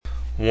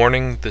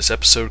Warning, this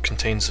episode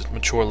contains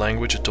mature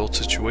language, adult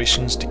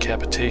situations,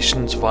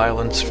 decapitations,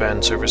 violence,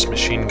 fan service,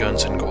 machine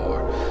guns, and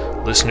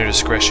gore. Listener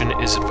discretion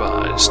is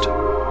advised.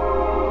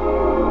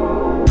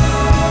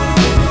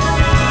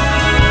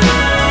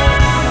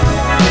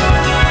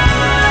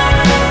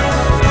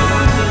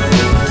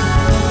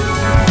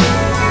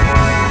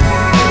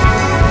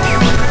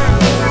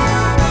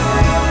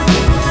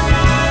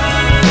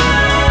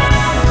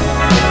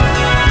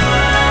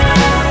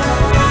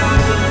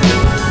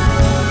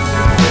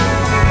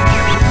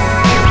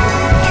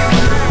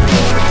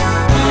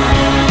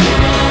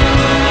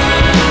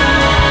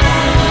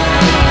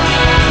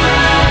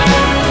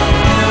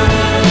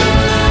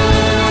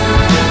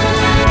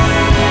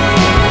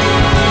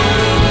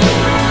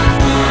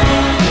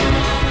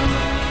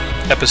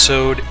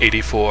 Episode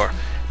 84.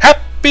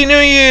 Happy New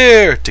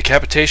Year!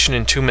 Decapitation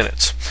in 2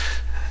 minutes.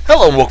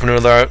 Hello and welcome to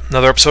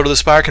another episode of the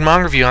Sparkin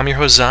Manga Review. I'm your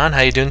host Zahn.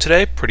 How you doing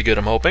today? Pretty good,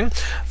 I'm hoping.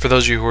 For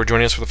those of you who are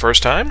joining us for the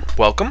first time,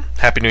 welcome.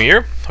 Happy New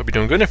Year. Hope you're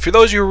doing good. And for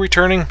those of you who are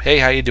returning, hey,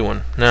 how you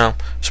doing? Now,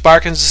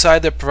 Sparkin's the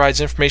site that provides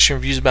information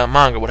and reviews about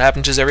manga. What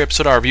happens is every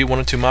episode I review 1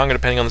 or 2 manga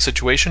depending on the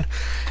situation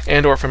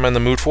and or if I'm in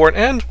the mood for it.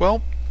 And,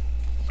 well,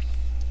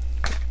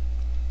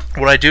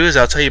 what I do is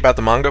I'll tell you about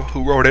the manga,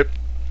 who wrote it,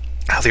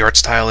 how the art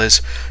style is,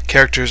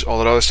 characters, all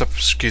that other stuff.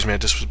 Excuse me, I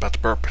just was about to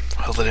burp.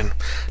 Held it in.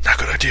 Not a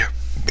good idea.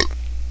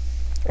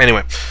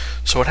 Anyway,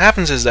 so what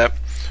happens is that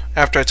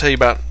after I tell you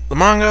about the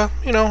manga,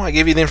 I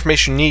give you the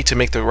information you need to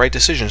make the right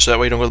decision, so that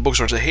way you don't go to the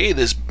bookstore and say, hey,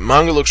 this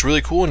manga looks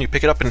really cool, and you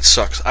pick it up and it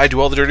sucks. I do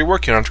all the dirty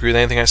work. You don't have to agree with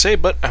anything I say,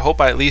 but I hope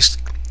I at least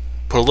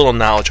put a little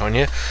knowledge on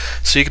you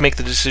so you can make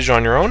the decision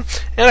on your own.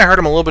 And I heard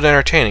them a little bit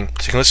entertaining,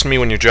 so you can listen to me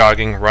when you're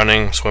jogging,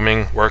 running,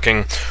 swimming,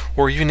 working,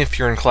 or even if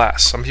you're in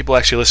class. Some people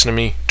actually listen to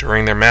me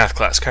during their math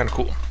class. Kind of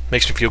cool.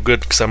 Makes me feel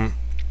good because I'm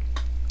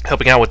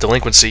helping out with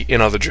delinquency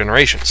in other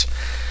generations.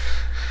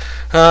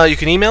 You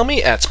can email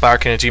me at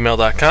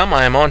spirakin@gmail.com.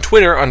 I am on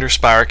Twitter under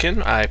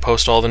Spirakin. I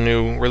post all the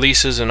new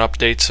releases and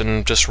updates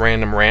and just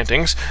random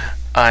rantings.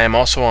 I am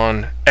also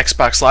on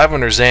Xbox Live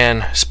under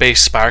Zan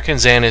space Spirakin.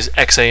 Zan is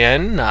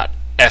X-A-N, not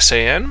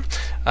S-A-N.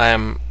 I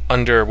am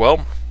under,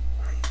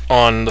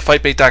 on the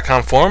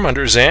fightbait.com forum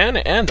under Zan,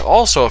 and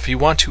also if you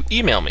want to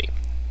email me,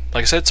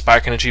 like I said,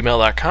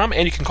 spirakin@gmail.com,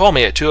 and you can call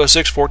me at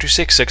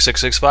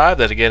 206-426-6665.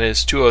 That again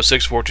is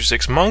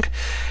 206-426-MONK.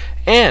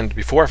 And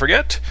before I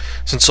forget,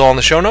 since it's all in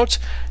the show notes,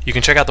 you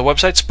can check out the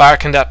website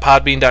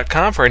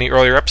spirakin.podbean.com for any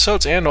earlier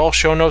episodes and all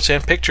show notes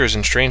and pictures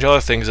and strange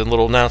other things and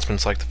little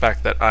announcements like the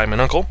fact that I'm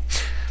an uncle.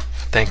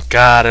 Thank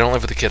God I don't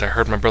live with a kid. I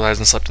heard my brother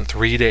hasn't slept in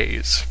 3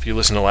 days. If you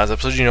listen to the last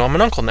episode, you know I'm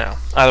an uncle now.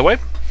 Either way,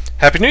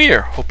 Happy New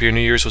Year. Hope your New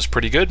Year's was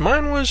pretty good.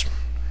 Mine was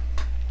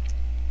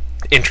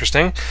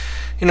interesting.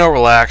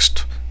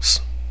 Relaxed,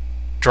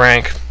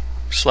 drank,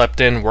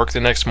 slept in, worked the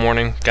next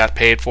morning, got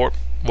paid for it.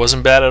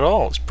 Wasn't bad at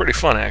all. It was pretty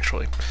fun,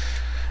 actually.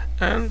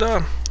 And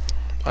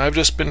I've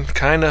just been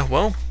kind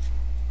of,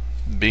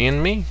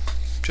 being me.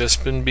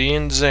 Just been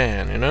being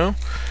Zan,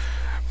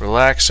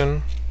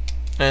 relaxing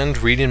and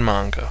reading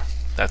manga.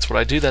 That's what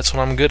I do. That's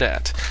what I'm good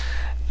at.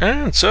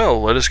 And so,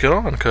 let us get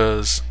on,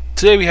 because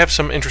today we have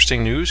some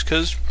interesting news,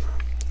 because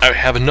I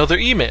have another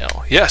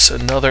email. Yes,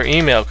 another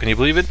email. Can you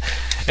believe it?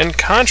 And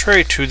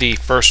contrary to the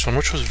first one,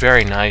 which was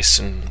very nice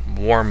and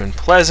warm and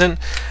pleasant,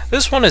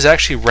 this one is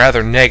actually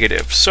rather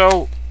negative.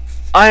 So,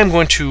 I am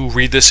going to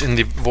read this in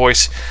the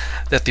voice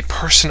that the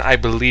person I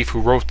believe who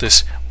wrote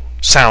this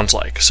sounds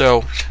like.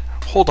 So,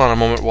 hold on a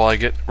moment while I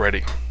get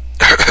ready.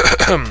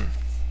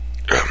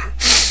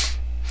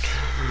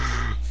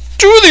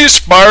 To the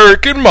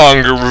Spirakin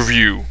Manga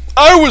Review.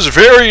 I was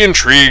very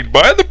intrigued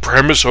by the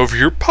premise of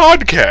your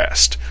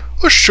podcast,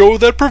 a show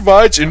that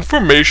provides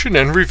information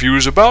and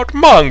reviews about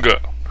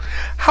manga.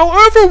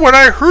 However, when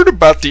I heard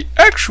about the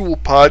actual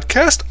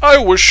podcast, I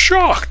was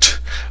shocked.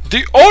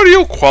 The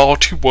audio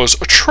quality was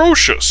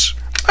atrocious.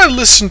 I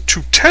listened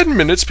to 10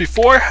 minutes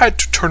before I had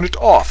to turn it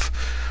off.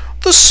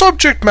 The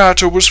subject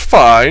matter was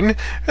fine,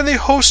 and the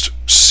host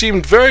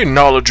seemed very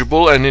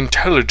knowledgeable and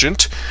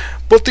intelligent,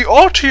 but the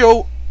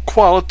audio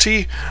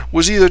quality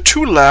was either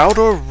too loud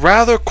or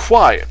rather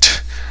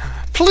quiet.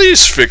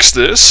 Please fix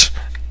this.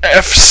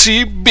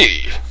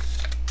 FCB.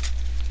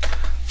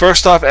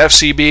 First off,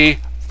 FCB,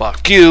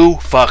 fuck you,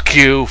 fuck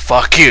you,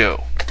 fuck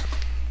you.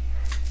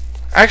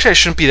 Actually, I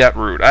shouldn't be that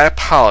rude. I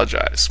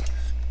apologize.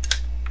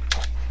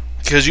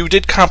 Because you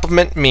did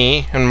compliment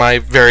me and my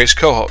various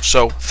co-hosts,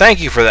 so thank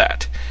you for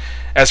that.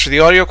 As for the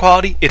audio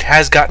quality, it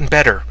has gotten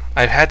better.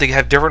 I've had to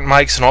have different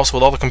mics, and also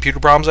with all the computer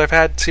problems I've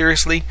had,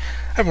 seriously,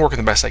 I've been working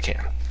the best I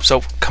can.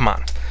 So, come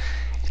on.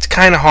 It's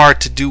kind of hard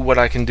to do what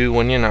I can do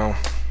when,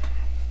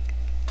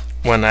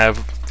 when I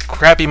have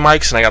crappy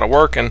mics and I gotta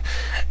work, and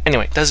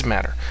anyway, it doesn't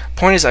matter.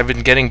 Point is, I've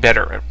been getting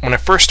better. When I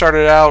first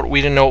started out,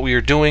 we didn't know what we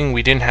were doing,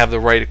 we didn't have the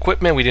right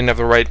equipment, we didn't have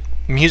the right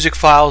music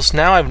files.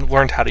 Now I've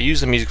learned how to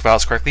use the music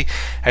files correctly,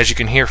 as you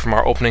can hear from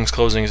our openings,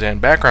 closings, and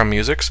background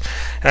musics,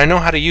 and I know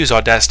how to use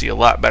Audacity a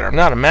lot better. I'm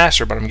not a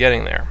master, but I'm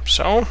getting there.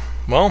 So,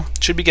 it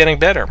should be getting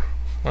better.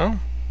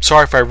 Well,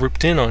 sorry if I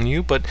ripped in on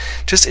you, but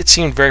just it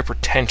seemed very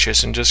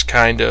pretentious and just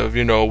kind of,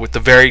 with the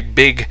very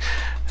big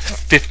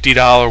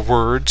 $50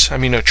 words. I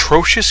mean,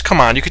 atrocious? Come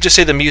on, you could just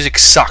say the music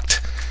sucked.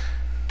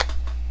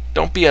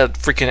 Don't be a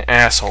freaking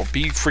asshole.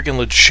 Be freaking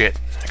legit.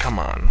 Come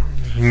on.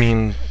 I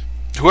mean,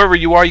 whoever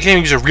you are, you can't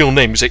even use a real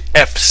name. You say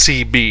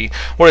FCB.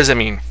 What does that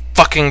mean?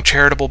 Fucking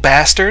charitable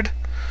bastard?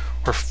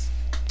 Or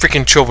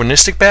freaking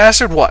chauvinistic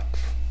bastard? What?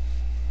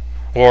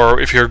 Or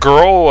if you're a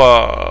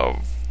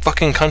girl,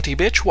 fucking cunty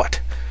bitch?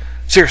 What?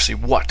 Seriously,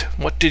 what?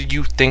 What did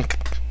you think?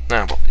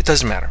 Nah, well, it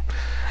doesn't matter.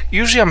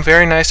 Usually I'm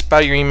very nice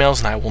about your emails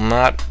and I will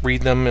not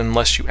read them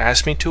unless you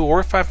ask me to or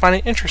if I find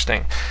it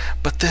interesting.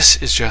 But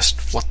this is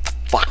just, what the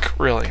fuck,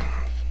 really?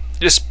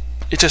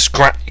 It just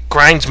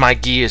grinds my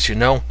gears,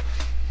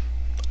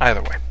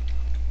 Either way.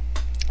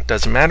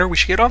 Doesn't matter, we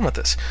should get on with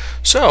this.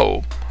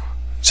 So,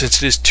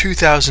 since it is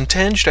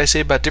 2010, should I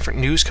say about different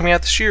news coming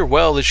out this year?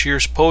 Well, this year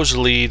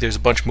supposedly there's a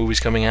bunch of movies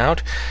coming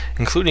out,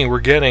 including we're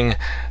getting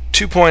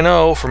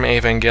 2.0 from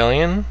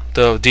Evangelion,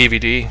 the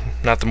DVD,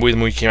 not the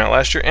movie came out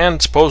last year,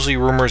 and supposedly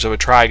rumors of a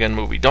Trigun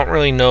movie. Don't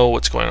really know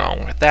what's going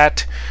on with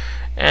that.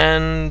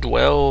 And,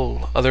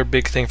 well, other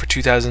big thing for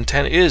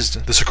 2010 is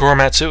the Sakura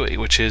Matsui,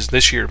 which is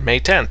this year, May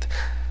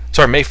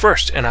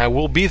 1st, and I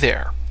will be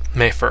there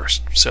May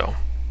 1st, so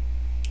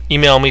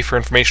email me for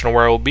information on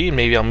where I will be, and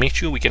maybe I'll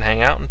meet you, we can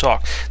hang out and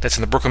talk. That's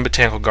in the Brooklyn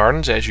Botanical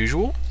Gardens, as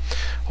usual.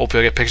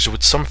 Hopefully I'll get pictures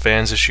with some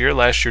fans this year.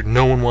 Last year,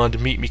 no one wanted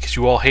to meet me because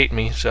you all hate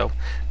me, so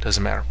it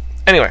doesn't matter.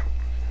 Anyway,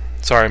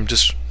 sorry, I'm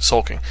just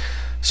sulking.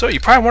 So you're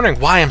probably wondering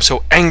why I'm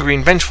so angry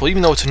and vengeful,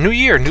 even though it's a new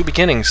year, new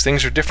beginnings,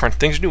 things are different,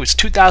 things are new. It's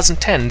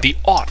 2010, the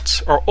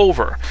aughts are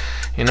over.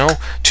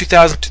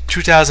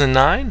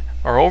 2009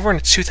 are over, and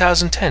it's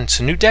 2010. It's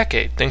a new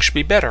decade. Things should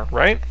be better,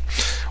 right?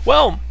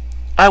 Well,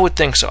 I would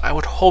think so. I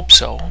would hope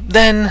so.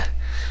 Then,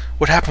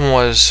 what happened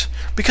was,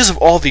 because of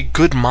all the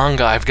good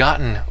manga I've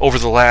gotten over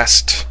the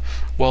last,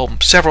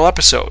 several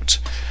episodes,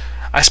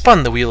 I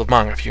spun the wheel of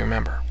manga, if you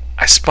remember.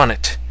 I spun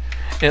it,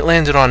 and it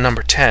landed on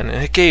number 10,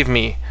 and it gave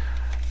me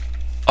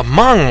a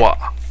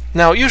manhwa.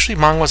 Now, usually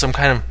manhwas I'm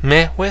kind of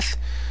meh with,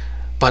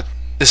 but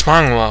this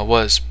manhwa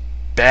was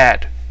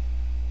bad.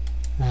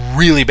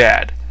 Really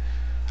bad.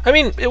 I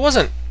mean, it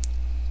wasn't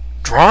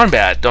drawn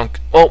bad.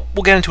 We'll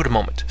get into it in a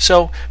moment.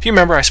 So, if you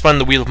remember, I spun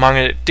the wheel of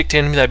manga. It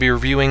dictated me that I'd be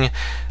reviewing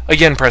a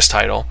Yen Press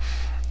title.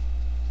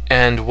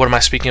 And what am I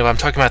speaking of? I'm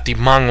talking about the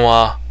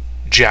manhwa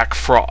Jack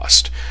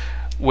Frost,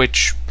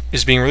 which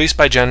is being released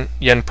by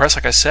Yen Press,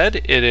 like I said.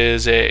 It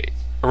is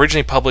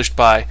originally published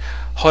by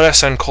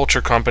Horasan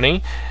Culture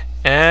Company,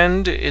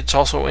 and it's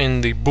also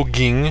in the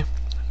Buging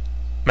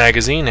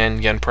magazine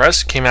and Yen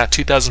Press. Came out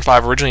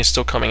 2005 originally, it's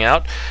still coming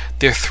out.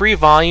 There are 3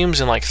 volumes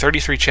and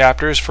 33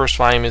 chapters. First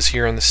volume is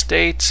here in the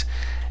States,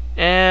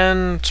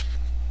 and,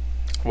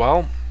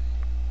 well,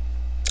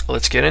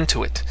 let's get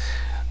into it.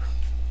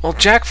 Well,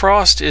 Jack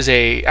Frost is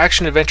a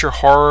action-adventure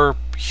horror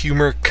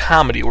humor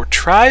comedy, or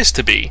tries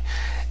to be,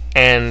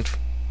 and,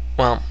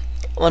 well,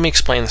 let me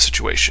explain the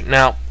situation.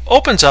 Now,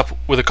 opens up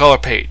with a color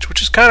page,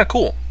 which is kind of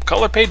cool.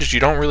 Color pages you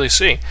don't really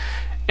see.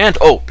 And,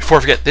 before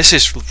I forget, this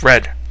is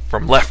read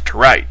from left to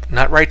right,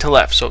 not right to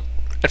left. So,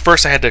 at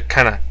first I had to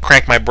kind of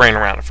crank my brain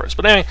around at first.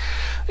 But anyway,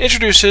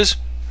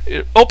 it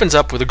opens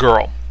up with a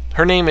girl.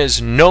 Her name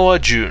is Noa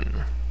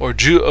June, or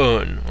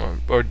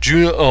Ju-eun, or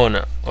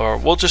Ju-euna, or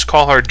we'll just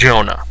call her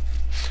Jonah.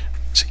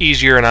 It's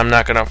easier, and I'm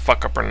not going to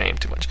fuck up her name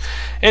too much.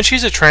 And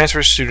she's a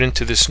transfer student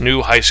to this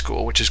new high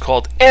school, which is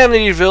called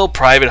Amityville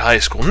Private High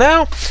School.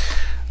 Now,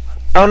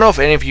 I don't know if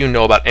any of you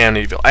know about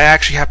Amityville. I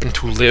actually happen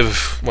to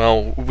live,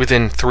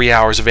 within 3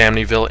 hours of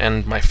Amityville,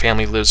 and my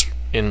family lives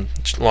in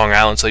Long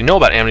Island, so they know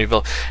about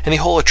Amityville, and the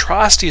whole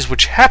atrocities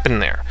which happen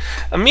there.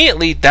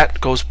 Immediately, that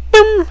goes,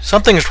 boom,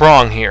 something's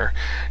wrong here.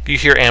 You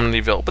hear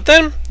Amityville. But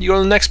then, you go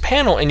to the next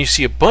panel, and you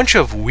see a bunch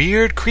of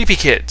weird, creepy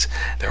kids.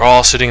 They're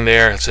all sitting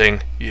there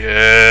saying,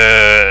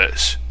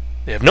 yes.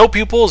 They have no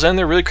pupils, and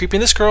they're really creepy,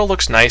 and this girl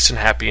looks nice and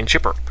happy and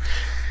chipper.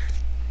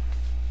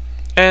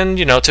 And,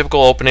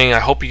 typical opening, I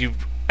hope you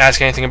ask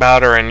anything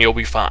about her, and you'll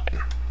be fine.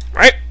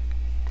 Right?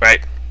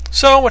 Right.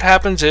 So, what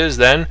happens is,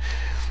 then,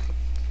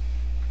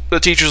 the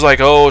teacher's like,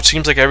 it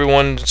seems like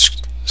everyone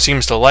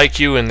seems to like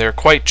you, and they're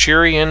quite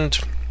cheery, and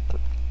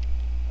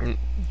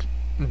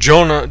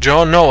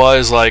Noah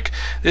is like,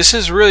 this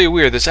is really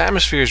weird, this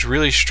atmosphere is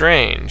really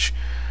strange,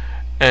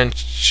 and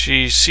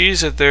she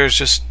sees that there's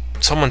just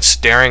someone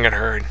staring at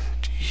her, and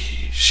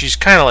she's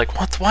kind of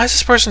like, why is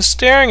this person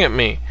staring at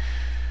me?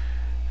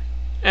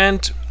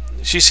 And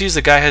she sees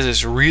the guy has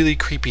this really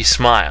creepy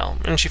smile,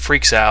 and she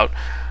freaks out,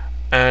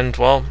 and,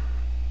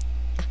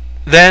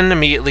 then,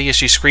 immediately, as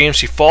she screams,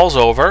 she falls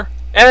over,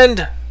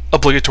 and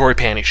obligatory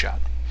panty shot.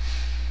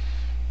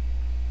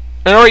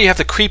 And already you have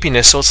the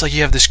creepiness, so it's like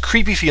you have this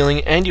creepy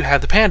feeling, and you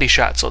have the panty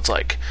shot, so it's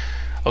like,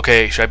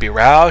 okay, should I be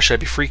aroused? Should I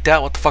be freaked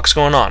out? What the fuck's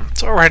going on?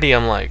 So already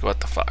I'm like,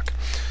 what the fuck?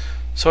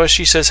 So as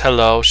she says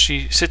hello,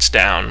 she sits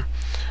down,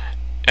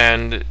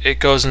 and it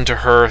goes into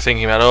her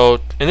thinking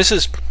about, and this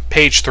is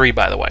page 3,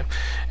 by the way.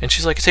 And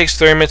she's like, it takes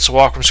 30 minutes to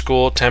walk from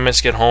school, 10 minutes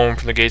to get home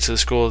from the gates of the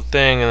school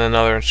thing, and then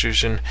another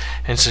institution.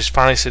 And she's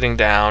finally sitting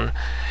down.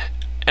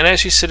 And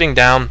as she's sitting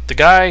down, the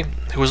guy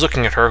who was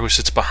looking at her, who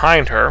sits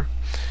behind her,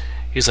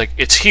 he's like,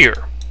 it's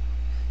here.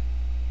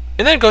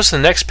 And then it goes to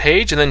the next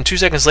page, and then 2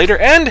 seconds later,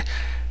 and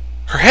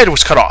her head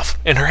was cut off.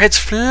 And her head's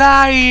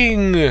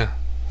flying.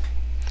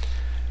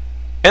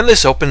 And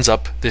this opens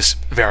up this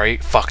very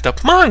fucked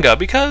up manga,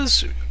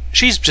 because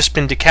she's just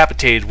been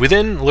decapitated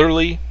within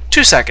literally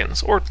 2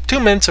 seconds, or 2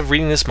 minutes of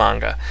reading this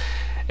manga.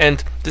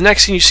 And the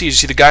next thing you see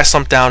is the guy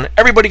slump down,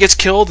 everybody gets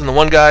killed, and the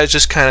one guy is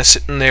just kind of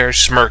sitting there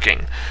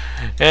smirking.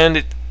 And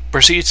it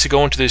proceeds to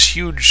go into this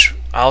huge,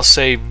 I'll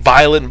say,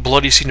 violent,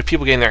 bloody scene of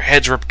people getting their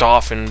heads ripped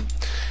off, and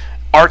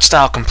art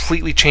style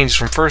completely changes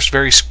from first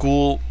very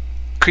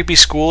creepy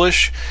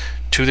schoolish,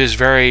 to this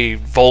very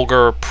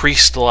vulgar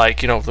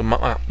priest-like,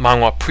 the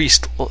manga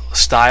priest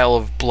style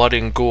of blood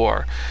and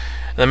gore.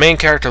 And the main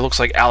character looks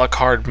like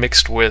Alucard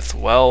mixed with,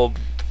 well,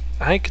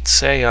 I could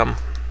say,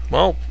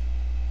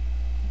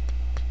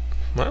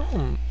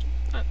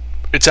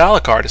 it's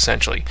Alucard,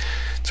 essentially.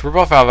 It's a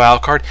ripoff out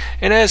of Alucard,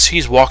 and as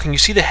he's walking, you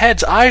see the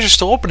head's eyes are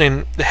still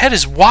opening. The head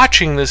is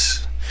watching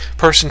this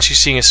person she's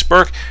seeing a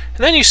smirk,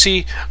 and then you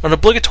see an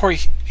obligatory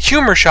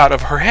humor shot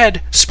of her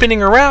head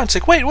spinning around. It's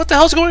like, wait, what the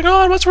hell's going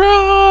on? What's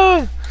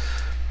wrong?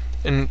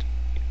 And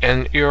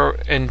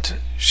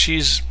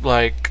she's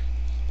like,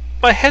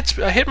 I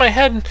hit my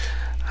head.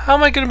 How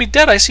am I going to be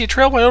dead? I see a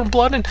trail of my own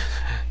blood,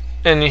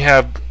 and you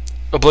have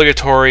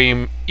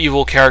obligatory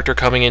evil character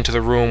coming into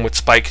the room with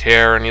spiked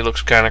hair, and he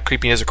looks kind of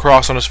creepy. He has a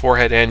cross on his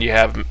forehead, and you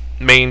have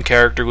main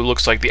character who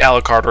looks like the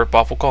Alucard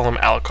ripoff. We'll call him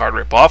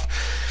Alucard ripoff.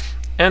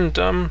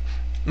 And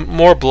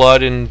more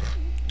blood and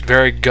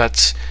very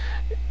guts.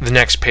 The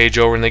next page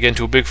over, and they get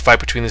into a big fight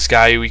between this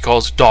guy who he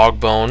calls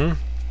Dogbone,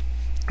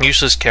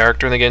 useless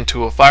character, and they get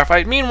into a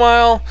firefight.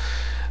 Meanwhile,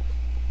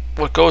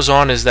 what goes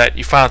on is that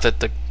you find out that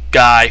the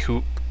guy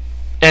who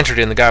entered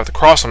in, the guy with the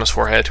cross on his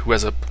forehead, who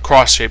has a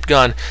cross-shaped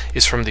gun,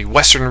 is from the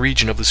western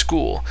region of the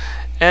school,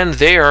 and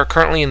they are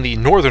currently in the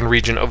northern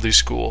region of the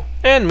school.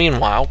 And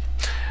meanwhile,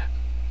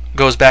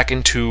 goes back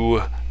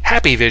into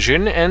Happy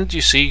Vision, and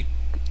you see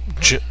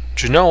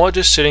Genoa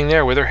just sitting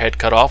there with her head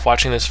cut off,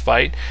 watching this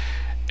fight,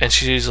 and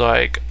she's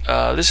like,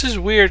 this is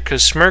weird,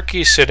 because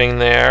Smirky's sitting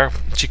there.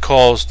 She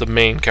calls the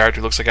main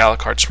character, who looks like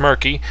Alucard,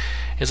 Smirky.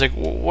 He's like,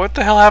 what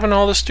the hell happened to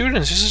all the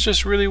students? This is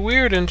just really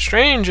weird and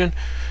strange, and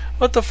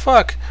what the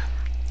fuck?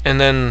 And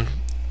then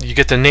you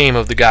get the name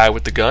of the guy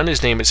with the gun.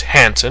 His name is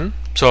Hansen.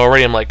 So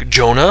already I'm like,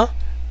 Jonah?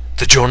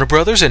 The Jonah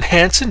brothers and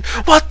Hansen?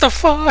 What the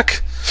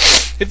fuck?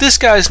 If this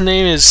guy's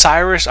name is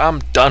Cyrus,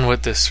 I'm done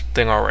with this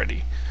thing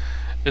already.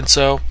 And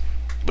so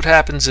what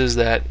happens is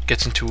that it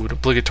gets into an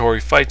obligatory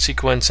fight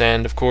sequence,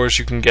 and of course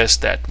you can guess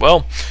that,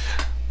 well,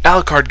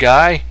 Alucard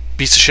guy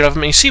beats the shit out of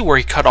him, and you see where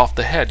he cut off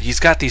the head. He's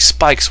got these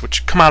spikes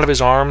which come out of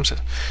his arms. So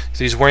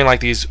he's wearing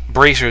like these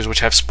bracers which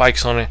have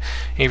spikes on it,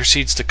 and he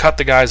proceeds to cut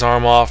the guy's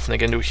arm off, and they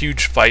get into a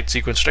huge fight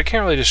sequence, which I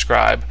can't really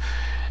describe.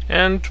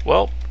 And,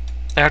 well,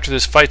 after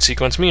this fight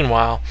sequence,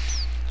 meanwhile,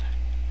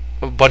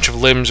 a bunch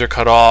of limbs are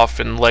cut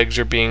off, and legs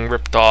are being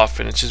ripped off,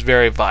 and it's just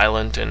very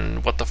violent,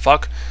 and what the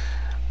fuck?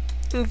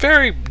 And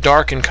very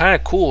dark and kind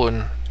of cool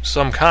in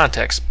some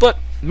context. But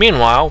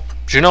meanwhile,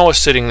 Genoa's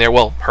sitting there.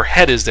 Well, her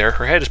head is there.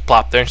 Her head is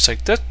plopped there. And she's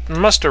like, that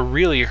must have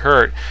really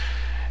hurt.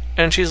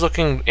 And she's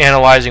looking,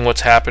 analyzing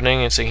what's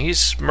happening, and saying, he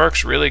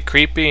smirks really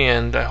creepy,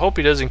 and I hope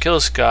he doesn't kill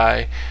this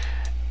guy.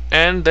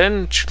 And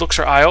then she looks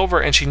her eye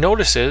over, and she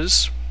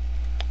notices,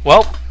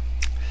 well,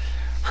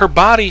 her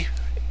body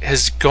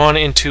has gone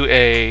into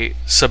a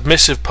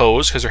submissive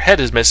pose, because her head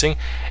is missing,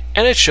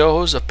 and it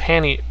shows a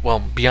panty, well,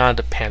 beyond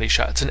a panty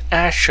shot. It's an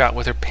ass shot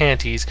with her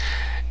panties,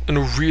 in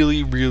a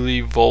really, really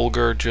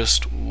vulgar,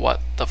 just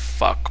what the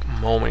fuck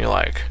moment. You're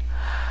like,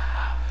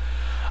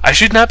 I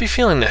should not be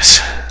feeling this.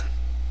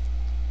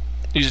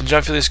 You do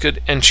not feel this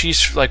good. And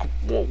she's like,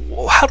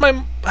 how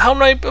did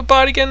my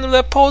body get into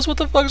that pose? What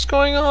the fuck's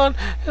going on?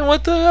 And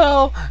what the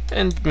hell?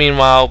 And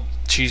meanwhile,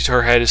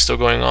 her head is still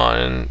going on.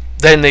 And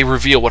then they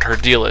reveal what her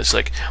deal is.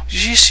 Like,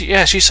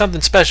 she's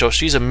something special.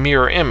 She's a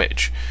mirror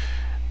image.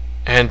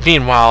 And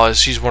meanwhile, as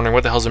she's wondering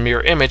what the hell's a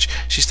mirror image,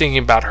 she's thinking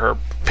about her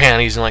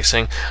panties and like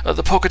saying,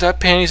 the polka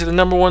dot panties are the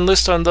 #1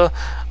 list on the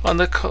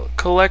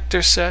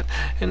collector set,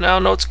 and I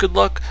don't know it's good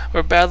luck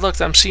or bad luck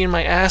that I'm seeing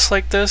my ass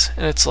like this.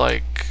 And it's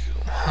like,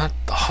 what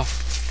the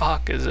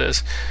fuck is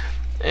this?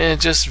 And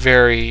it's just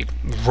very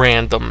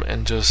random,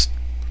 and just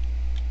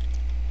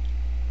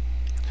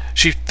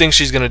she thinks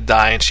she's gonna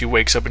die, and she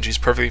wakes up and she's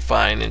perfectly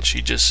fine, and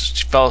she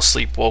fell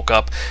asleep, woke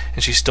up,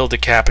 and she's still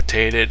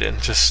decapitated,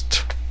 and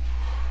just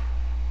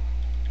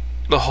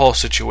the whole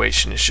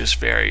situation is just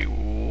very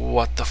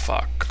what the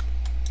fuck.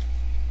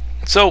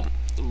 So,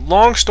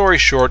 long story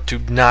short, to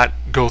not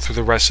go through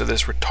the rest of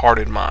this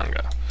retarded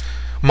manga.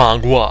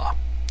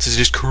 This is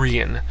just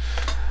Korean.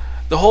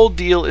 The whole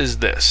deal is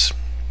this,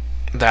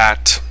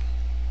 that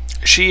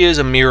she is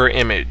a mirror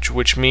image,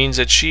 which means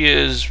that she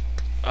is,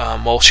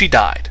 she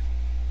died.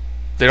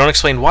 They don't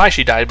explain why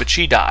she died, but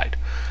she died.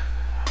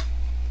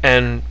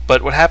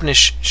 But what happened is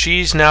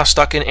she's now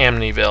stuck in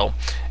Amityville,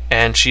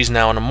 and she's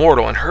now an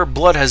immortal, and her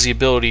blood has the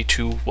ability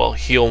to, well,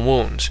 heal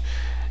wounds.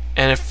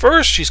 And at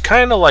first, she's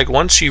kind of like,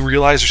 once she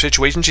realizes her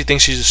situation, she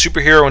thinks she's a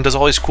superhero and does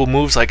all these cool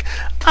moves like,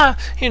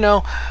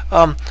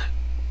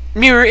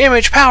 mirror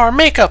image power,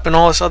 makeup, and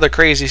all this other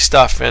crazy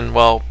stuff. And,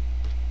 well,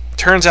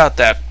 turns out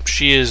that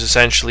she is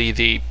essentially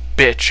the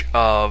bitch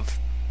of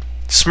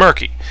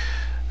Smirky,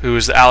 who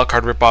is the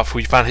Alucard ripoff, who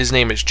we found his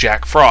name is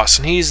Jack Frost.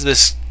 And he's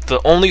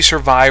the only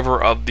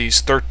survivor of these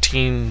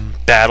 13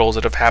 battles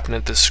that have happened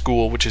at this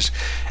school, which is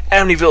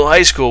Amityville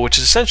High School, which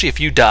is essentially if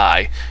you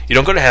die, you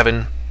don't go to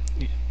heaven.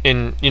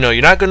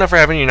 You're not good enough for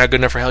heaven, you're not good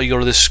enough for hell, you go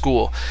to this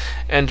school.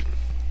 And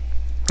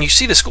you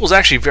see the school's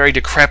actually very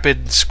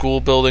decrepit,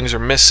 school buildings are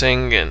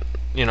missing, and,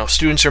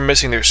 students are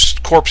missing, there's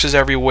corpses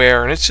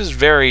everywhere, and it's just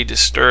very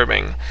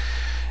disturbing.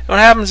 And what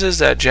happens is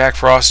that Jack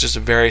Frost is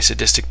a very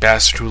sadistic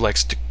bastard who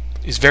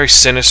he's very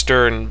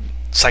sinister and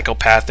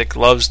psychopathic,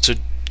 loves to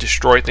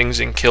destroy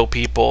things and kill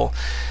people,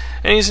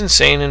 and he's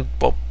insane and,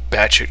 well,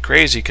 batshit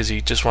crazy because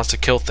he just wants to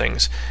kill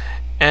things.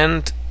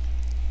 And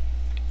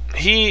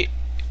he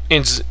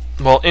is,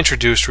 well,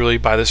 introduced really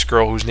by this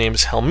girl whose name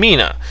is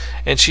Helmina,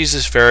 and she's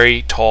this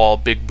very tall,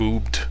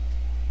 big-boobed,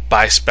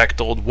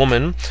 bispectacled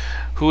woman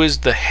who is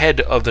the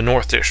head of the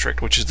North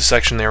District, which is the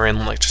section they're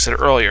in, like I said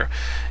earlier.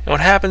 And what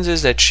happens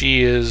is that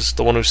she is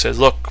the one who says,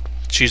 look,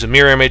 she's a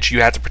mirror image,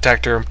 you have to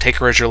protect her, take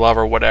her as your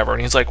lover, whatever.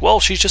 And he's like, well,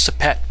 she's just a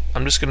pet.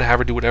 I'm just going to have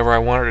her do whatever I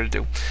want her to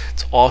do.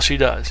 It's all she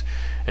does,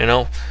 and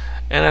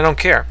I don't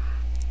care.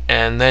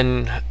 And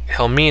then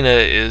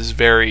Helmina is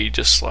very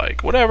just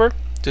like, whatever,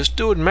 just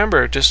do it.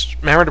 Remember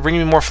to bring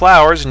me more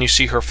flowers. And you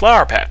see her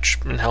flower patch.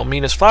 And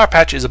Helmina's flower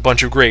patch is a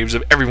bunch of graves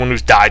of everyone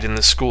who's died in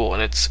this school,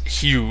 and it's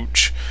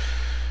huge.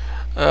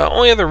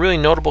 Only other really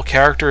notable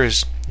character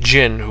is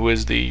Jin, who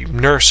is the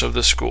nurse of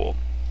the school.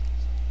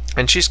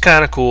 And she's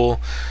kind of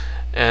cool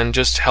and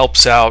just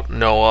helps out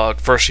Noah.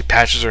 First she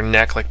patches her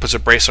neck, like puts a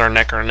brace on her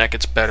neck, and her neck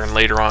gets better, and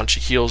later on she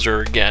heals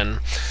her again.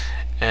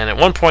 And at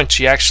one point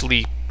she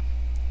actually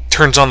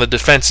turns on the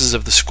defenses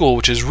of the school,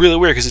 which is really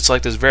weird because it's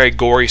like this very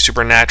gory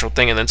supernatural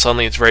thing, and then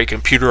suddenly it's very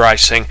computerized,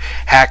 saying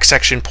hack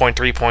section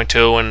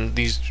 0.3.2, and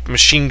these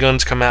machine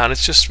guns come out, and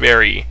it's just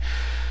very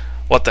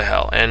what the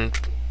hell. And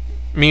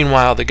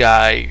meanwhile, the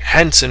guy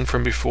Henson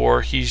from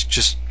before, he's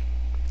just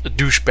a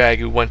douchebag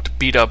who went to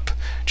beat up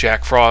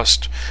Jack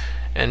Frost,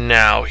 and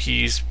now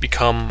he's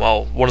become,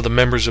 well, one of the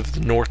members of the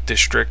North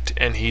District,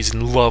 and he's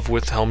in love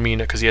with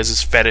Helmina because he has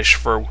this fetish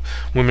for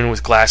women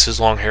with glasses,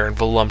 long hair, and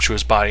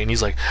voluptuous body. And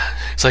he's like,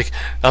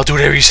 I'll do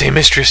whatever you say,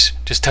 mistress.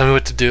 Just tell me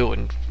what to do.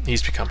 And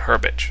he's become her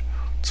bitch.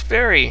 It's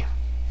very,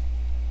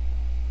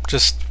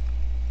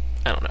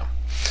 I don't know.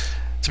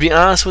 To be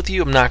honest with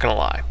you, I'm not going to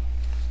lie.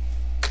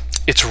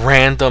 It's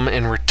random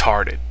and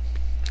retarded.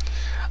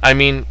 I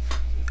mean,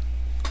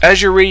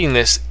 as you're reading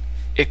this,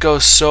 it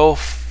goes so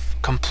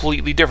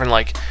completely different.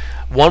 Like,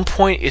 one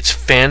point it's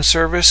fan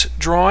service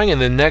drawing,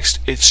 and the next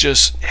it's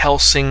just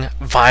Hellsing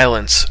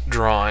violence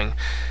drawing,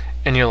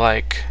 and you're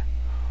like,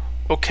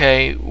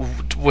 okay,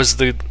 was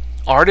the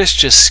artist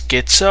just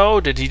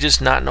schizo? Did he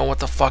just not know what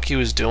the fuck he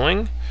was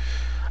doing?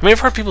 I mean, I've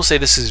heard people say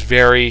this is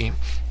very,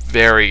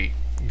 very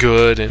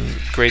good and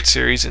great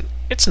series, and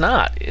it's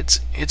not.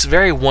 It's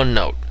very one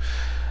note.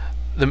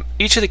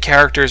 Each of the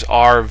characters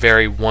are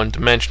very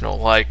one-dimensional.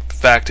 Like, the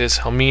fact is,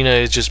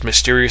 Helmina is just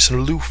mysterious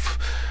and aloof,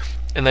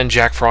 and then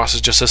Jack Frost is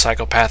just a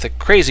psychopathic,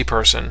 crazy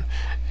person,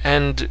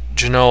 and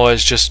Genoa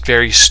is just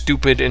very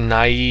stupid and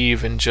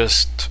naive and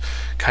just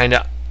kind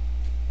of,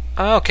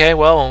 okay,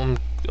 well,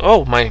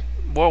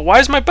 why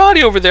is my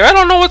body over there? I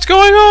don't know what's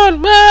going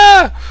on.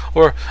 Ah!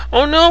 Or,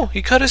 oh no,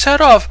 he cut his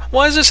head off.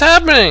 Why is this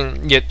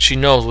happening? Yet she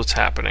knows what's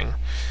happening.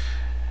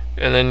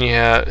 And then you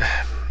have,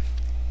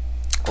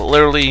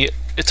 literally,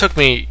 it took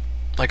me,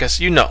 like I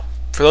said,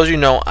 for those of you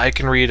who know, I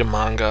can read a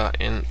manga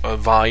in a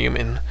volume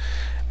in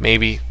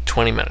maybe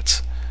 20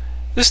 minutes.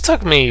 This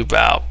took me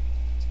about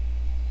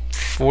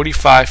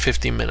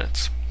 45-50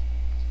 minutes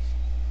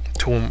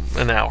to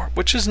an hour,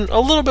 which is a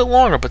little bit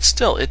longer, but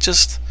still, it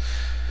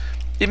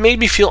made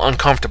me feel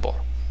uncomfortable.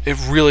 It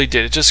really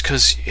did. It just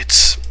because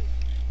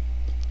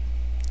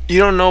you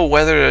don't know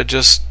whether to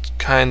just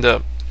kind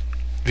of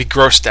be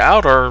grossed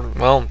out or,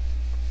 well,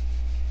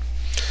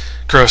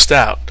 grossed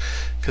out.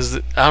 Because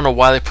I don't know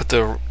why they put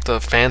the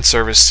fan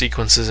service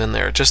sequences in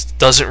there. It just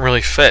doesn't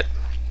really fit.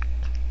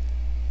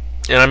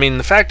 And I mean,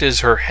 the fact is,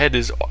 her head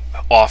is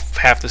off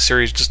half the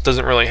series just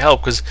doesn't really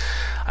help. Because,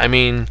 I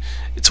mean,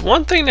 it's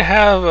one thing to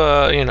have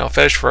a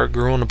fetish for a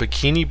girl in a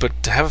bikini, but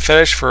to have a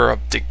fetish for a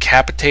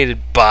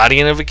decapitated body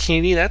in a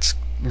bikini, that's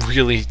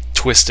really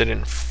twisted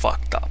and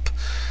fucked up.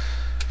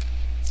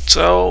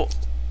 So,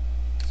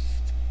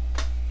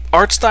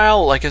 art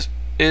style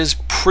is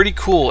pretty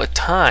cool at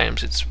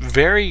times. It's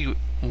very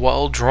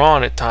well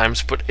drawn at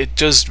times, but it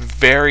just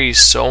varies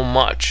so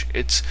much.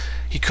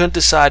 He couldn't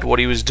decide what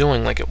he was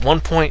doing. Like, at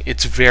one point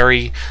it's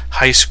very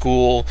high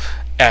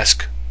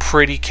school-esque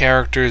pretty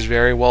characters,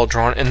 very well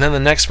drawn. And then the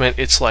next minute,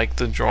 it's like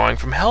the drawing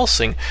from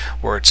Hellsing,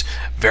 where it's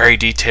very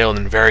detailed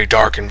and very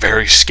dark and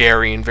very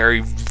scary and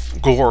very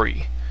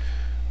gory.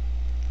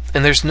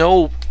 And there's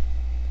no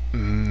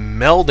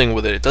melding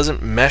with it. It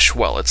doesn't mesh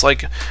well. It's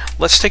like,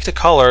 let's take the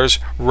colors,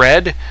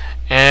 red,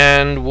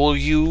 and we'll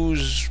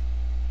use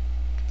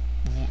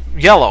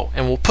yellow,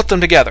 and we'll put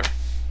them together.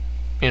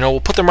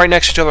 We'll put them right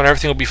next to each other and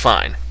everything will be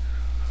fine.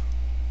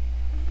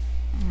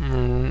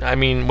 I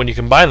mean, when you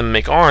combine them,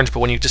 make orange, but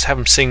when you just have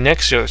them sitting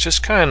next to each other, it's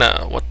just kind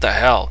of, what the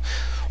hell?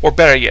 Or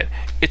better yet,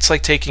 it's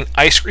like taking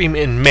ice cream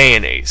and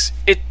mayonnaise.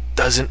 It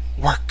doesn't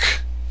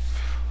work.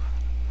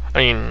 I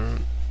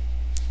mean,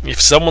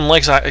 if someone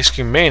likes ice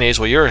cream and mayonnaise,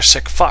 well, you're a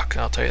sick fuck,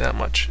 I'll tell you that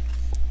much.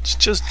 It's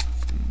just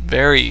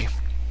very...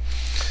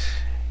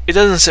 It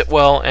doesn't sit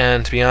well,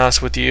 and to be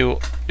honest with you,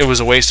 it was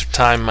a waste of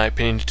time, in my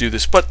opinion, to do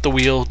this, but the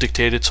wheel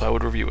dictated, so I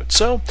would review it.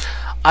 So,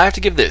 I have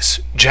to give this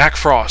Jack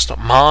Frost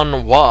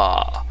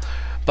Manhwa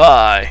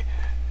by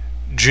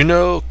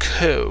Juno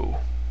Ko.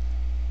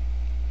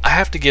 I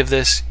have to give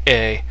this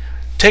a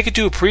take it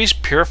to a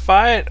priest,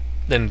 purify it,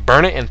 then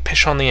burn it and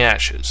piss on the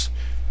ashes.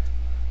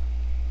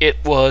 It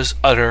was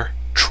utter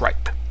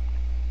tripe.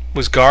 It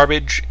was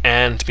garbage,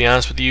 and to be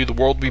honest with you, the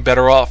world would be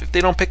better off if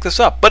they don't pick this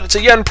up. But it's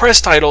a Yen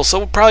Press title,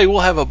 so it probably will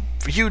have a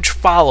huge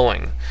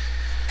following.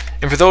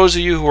 And for those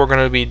of you who are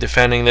going to be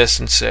defending this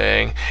and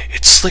saying,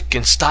 it's slick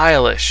and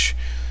stylish,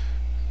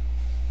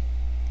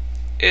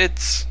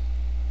 it's...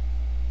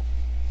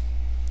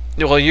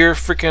 Well, you're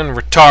freaking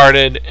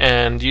retarded,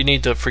 and you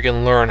need to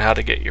freaking learn how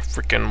to get your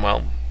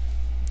freaking,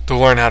 to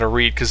learn how to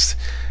read, because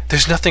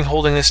there's nothing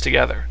holding this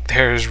together.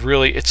 There's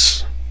really,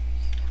 it's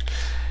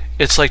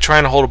like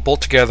trying to hold a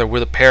bolt together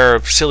with a pair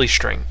of silly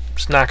string.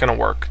 It's not going to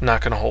work,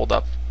 not going to hold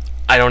up.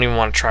 I don't even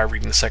want to try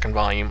reading the second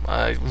volume.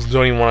 I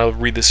don't even want to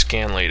read the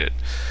scanlated.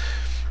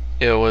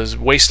 It was a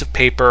waste of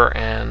paper,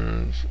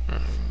 and,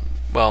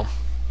 well,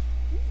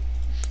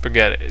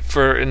 forget it.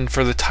 For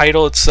the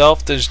title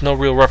itself, there's no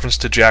real reference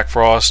to Jack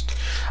Frost.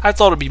 I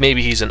thought it'd be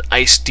maybe he's an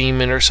ice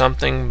demon or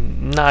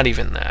something. Not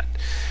even that.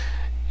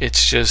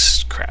 It's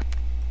just crap.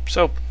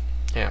 So,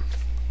 yeah.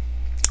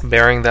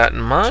 Bearing that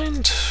in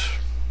mind,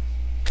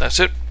 that's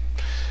it.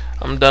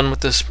 I'm done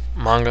with this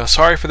manga.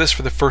 Sorry for this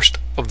for the first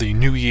of the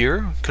new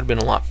year. Could have been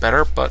a lot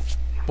better, but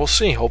we'll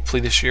see.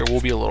 Hopefully this year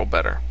will be a little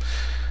better.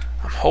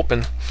 I'm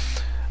hoping.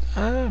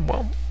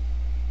 Well,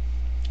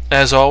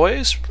 as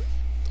always,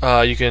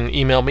 you can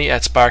email me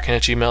at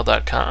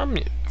spirekin@gmail.com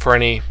for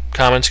any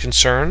comments,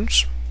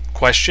 concerns,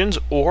 questions,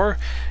 or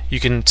you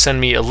can send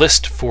me a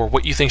list for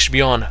what you think should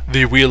be on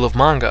the Wheel of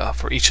Manga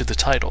for each of the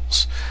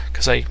titles.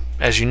 Because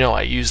as you know,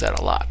 I use that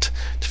a lot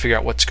to figure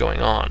out what's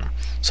going on.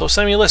 So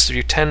send me a list of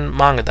your 10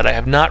 manga that I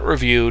have not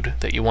reviewed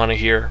that you want to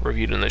hear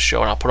reviewed in this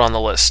show, and I'll put on the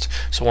list.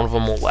 So one of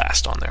them will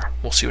last on there.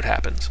 We'll see what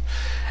happens.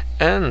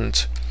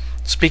 And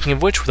speaking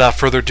of which, without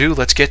further ado,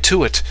 let's get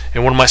to it.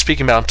 And what am I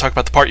speaking about? I'm talking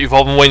about the part you've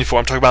all been waiting for.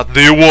 I'm talking about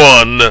the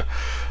one,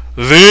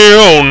 the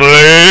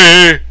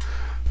only,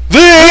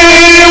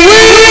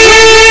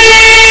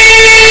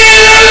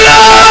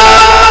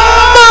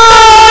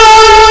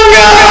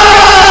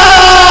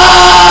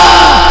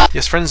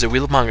 Yes, friends, the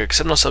Wheel of Manga.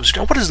 Accept no substitute.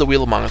 Now, what is the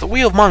Wheel of Manga? The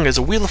Wheel of Manga is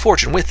a Wheel of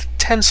Fortune with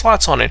 10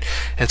 slots on it,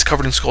 and it's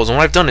covered in skulls. And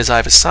what I've done is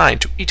I've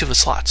assigned to each of the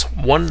slots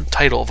one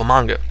title of a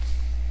manga.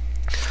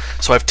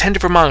 So I have 10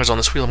 different mangas on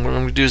this wheel. And what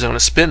I'm going to do is I'm going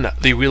to spin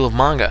the Wheel of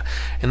Manga,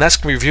 and that's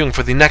going to be reviewing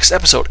for the next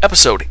episode,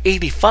 episode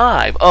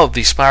 85 of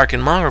the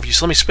Spirekin Manga Review.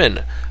 So let me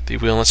spin the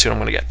wheel and let's see what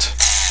I'm going to get.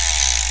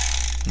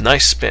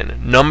 Nice spin.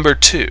 Number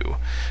 2.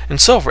 And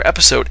so for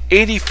episode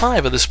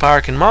 85 of the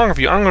Spirekin Manga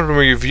Review, I'm going to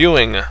be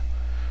reviewing...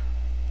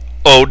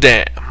 Oh,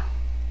 damn.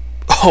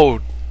 Oh,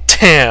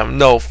 damn.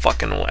 No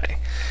fucking way.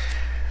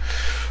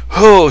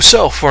 Oh,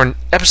 so for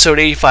episode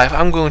 85,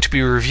 I'm going to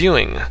be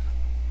reviewing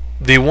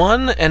the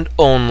one and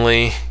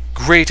only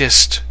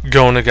greatest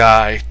Go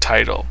Nagai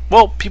title.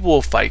 Well, people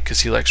will fight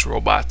because he likes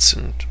robots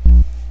and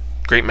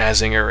Great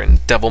Mazinger and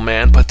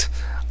Devilman, but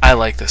I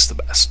like this the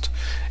best.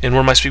 And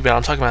what am I speaking about?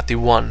 I'm talking about the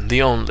one,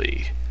 the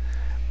only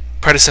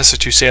predecessor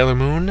to Sailor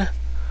Moon,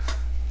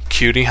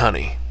 Cutie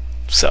Honey.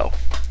 So,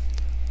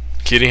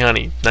 Cutie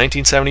Honey,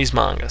 1970s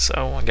manga,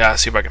 so I gotta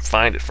see if I can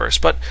find it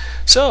first. But,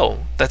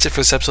 so, that's it for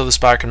this episode of the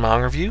Spirekin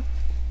Manga Review.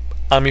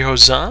 I'm your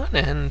host, Zahn,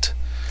 and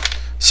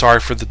sorry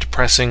for the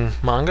depressing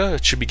manga.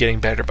 It should be getting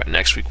better by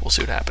next week. We'll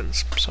see what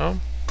happens. So,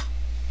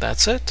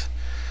 that's it.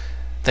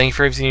 Thank you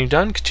for everything you've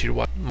done.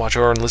 Continue to watch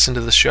over and listen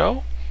to the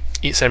show.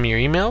 Send me your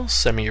emails.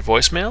 Send me your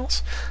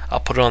voicemails. I'll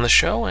put it on the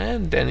show,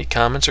 and any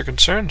comments or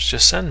concerns,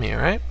 just send me,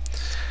 alright?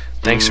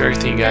 Thanks for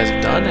everything you guys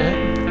have done,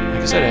 and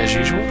like I said, as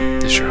usual,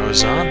 this is your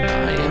host, Zahn.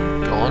 I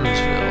am going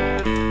to